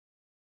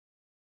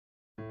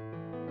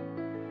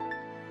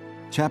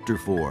Chapter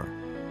 4.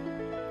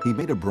 He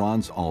made a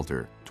bronze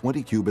altar,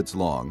 20 cubits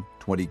long,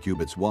 20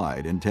 cubits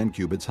wide, and 10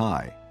 cubits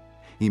high.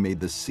 He made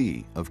the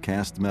sea of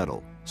cast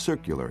metal,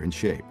 circular in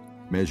shape,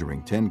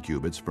 measuring 10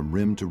 cubits from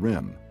rim to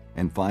rim,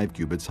 and 5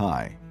 cubits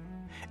high.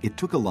 It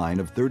took a line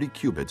of 30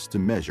 cubits to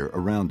measure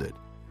around it.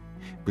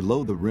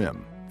 Below the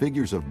rim,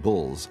 figures of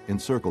bulls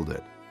encircled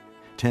it,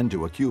 10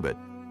 to a cubit.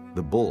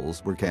 The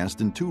bulls were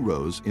cast in 2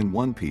 rows in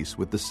one piece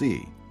with the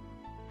sea.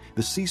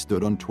 The sea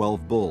stood on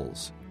 12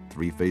 bulls,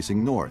 3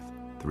 facing north,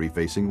 3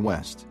 facing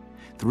west,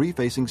 3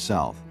 facing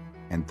south,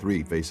 and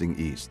 3 facing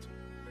east.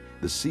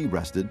 The sea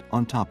rested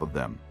on top of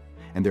them,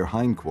 and their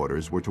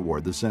hindquarters were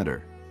toward the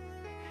center.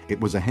 It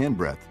was a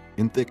handbreadth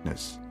in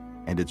thickness,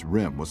 and its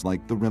rim was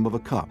like the rim of a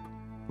cup,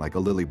 like a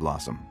lily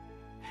blossom.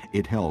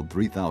 It held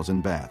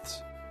 3,000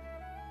 baths.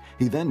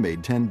 He then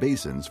made 10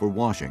 basins for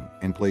washing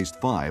and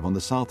placed 5 on the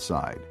south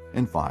side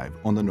and 5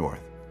 on the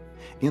north.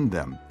 In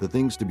them the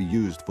things to be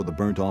used for the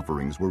burnt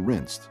offerings were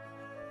rinsed,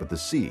 but the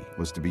sea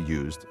was to be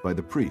used by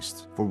the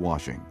priests for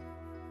washing.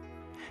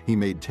 He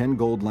made 10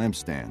 gold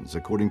lampstands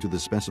according to the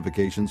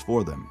specifications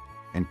for them,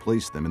 and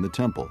placed them in the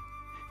temple,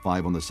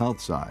 5 on the south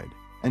side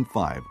and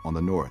 5 on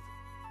the north.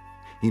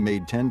 He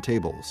made 10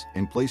 tables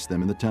and placed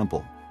them in the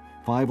temple,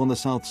 5 on the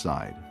south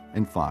side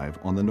and 5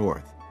 on the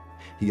north.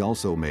 He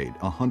also made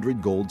 100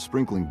 gold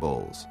sprinkling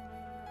bowls.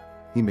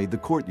 He made the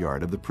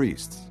courtyard of the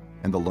priests,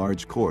 and the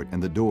large court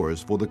and the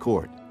doors for the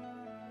court,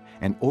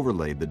 and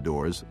overlaid the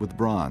doors with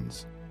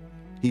bronze.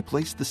 He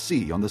placed the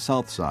sea on the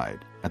south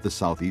side at the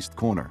southeast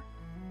corner.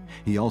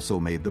 He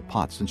also made the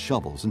pots and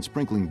shovels and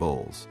sprinkling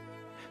bowls.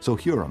 So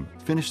Huram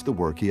finished the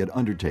work he had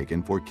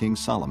undertaken for King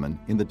Solomon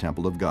in the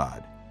temple of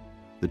God: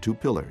 the 2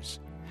 pillars,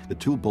 the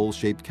 2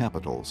 bowl-shaped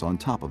capitals on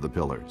top of the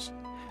pillars,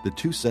 the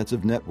 2 sets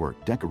of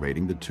network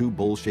decorating the 2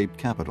 bowl-shaped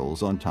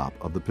capitals on top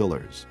of the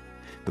pillars,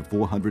 the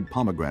 400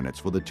 pomegranates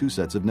for the 2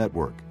 sets of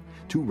network,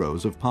 2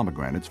 rows of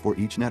pomegranates for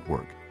each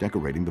network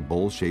decorating the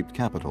bowl-shaped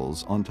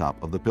capitals on top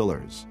of the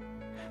pillars,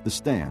 the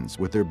stands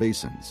with their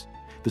basins,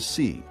 the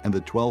sea and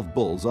the 12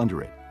 bulls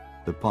under it,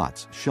 the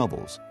pots,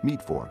 shovels,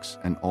 meat forks,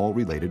 and all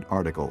related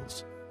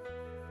articles.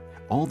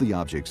 All the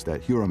objects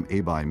that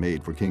Huram-Abi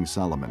made for King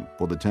Solomon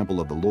for the temple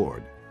of the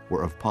Lord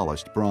were of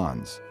polished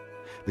bronze.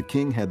 The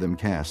king had them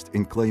cast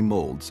in clay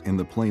molds in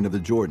the plain of the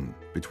Jordan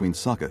between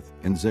Succoth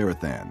and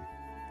Zarethan.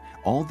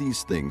 All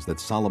these things that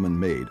Solomon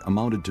made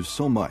amounted to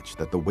so much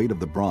that the weight of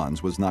the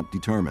bronze was not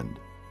determined.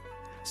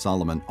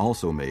 Solomon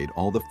also made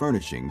all the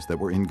furnishings that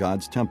were in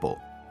God's temple: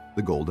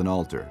 the golden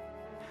altar,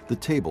 the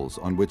tables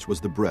on which was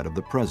the bread of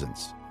the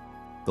presence,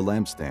 the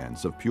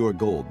lampstands of pure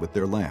gold with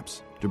their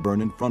lamps to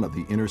burn in front of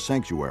the inner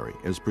sanctuary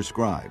as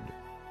prescribed,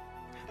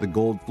 the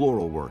gold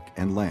floral work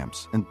and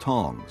lamps and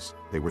tongs,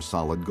 they were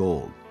solid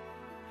gold,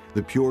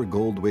 the pure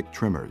gold wick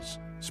trimmers,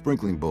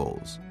 sprinkling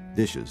bowls,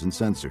 dishes and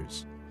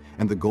censers,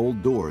 and the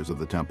gold doors of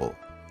the temple,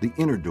 the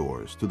inner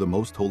doors to the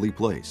most holy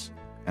place,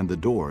 and the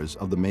doors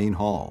of the main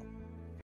hall,